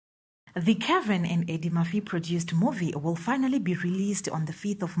The Kevin and Eddie Murphy produced movie will finally be released on the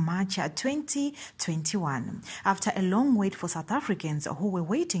 5th of March 2021 after a long wait for South Africans who were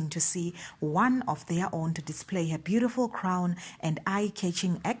waiting to see one of their own to display her beautiful crown and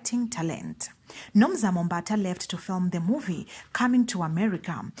eye-catching acting talent. Nomzamo Mbatha left to film the movie Coming to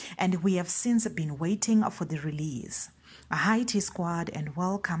America, and we have since been waiting for the release. Hi T-Squad and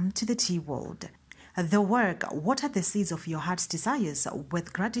welcome to the T-World. The work, water the seeds of your heart's desires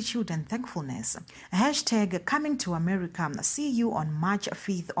with gratitude and thankfulness. Hashtag Coming to America. See you on March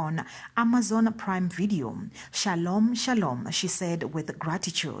 5th on Amazon Prime Video. Shalom, shalom, she said with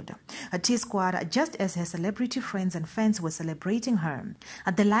gratitude. T-Squad, just as her celebrity friends and fans were celebrating her,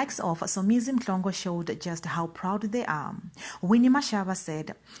 the likes of Somizi Mhlongo showed just how proud they are. Winnie Mashava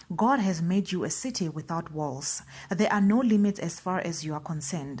said, God has made you a city without walls. There are no limits as far as you are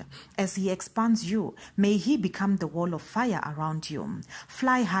concerned. As He expands you, may He become the wall of fire around you.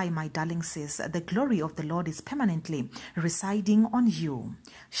 Fly high, my darling sis. The glory of the Lord is permanently residing on you.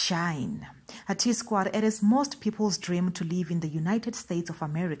 Shine. T-Squad, it is most people's dream to live in the United States of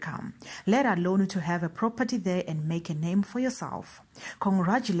America, let alone to have a property there and make a name for yourself.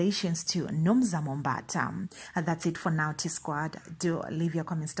 Congratulations to Nomzamo Mbatha. That's it for now, T-Squad. Do leave your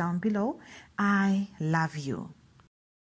comments down below. I love you.